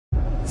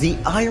The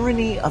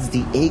irony of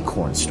the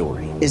Acorn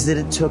story is that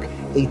it took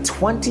a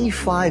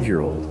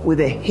 25-year-old with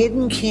a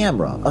hidden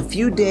camera a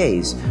few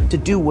days to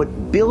do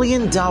what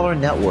billion-dollar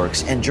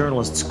networks and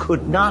journalists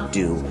could not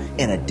do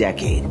in a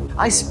decade.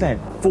 I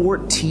spent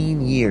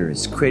 14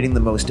 years creating the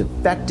most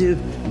effective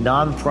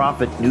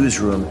nonprofit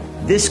newsroom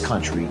this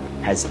country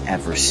has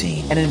ever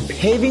seen. And in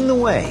paving the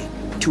way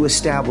to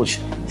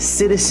establish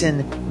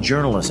citizen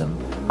journalism,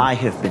 I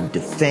have been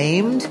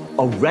defamed,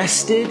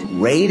 arrested,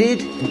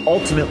 raided, and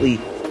ultimately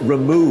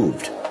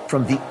removed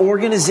from the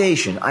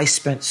organization I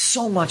spent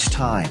so much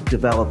time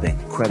developing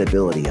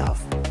credibility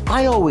of.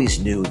 I always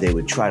knew they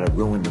would try to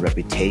ruin the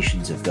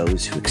reputations of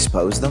those who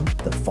expose them,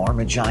 the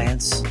pharma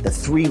giants, the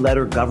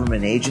three-letter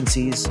government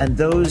agencies, and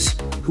those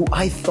who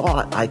I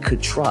thought I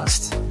could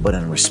trust. But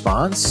in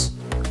response,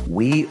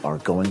 we are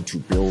going to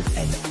build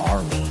an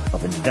army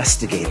of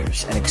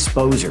investigators and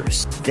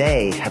exposers.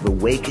 They have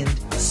awakened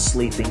a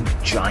sleeping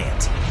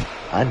giant.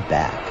 I'm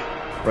back.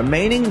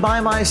 Remaining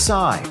by my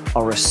side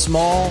are a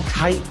small,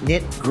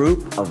 tight-knit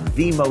group of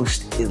the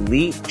most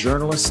elite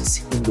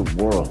journalists in the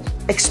world.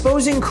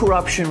 Exposing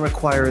corruption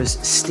requires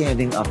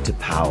standing up to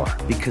power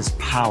because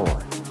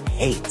power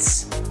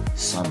hates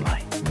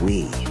sunlight.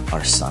 We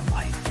are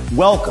sunlight.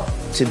 Welcome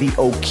to the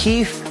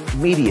O'Keefe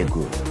Media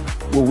Group,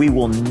 where we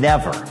will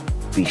never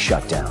be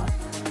shut down.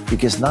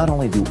 Because not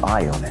only do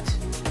I own it,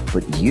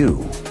 but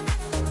you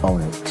own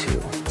it too.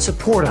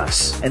 Support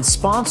us and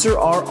sponsor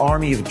our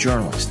army of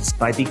journalists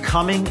by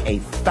becoming a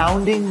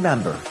founding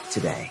member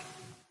today.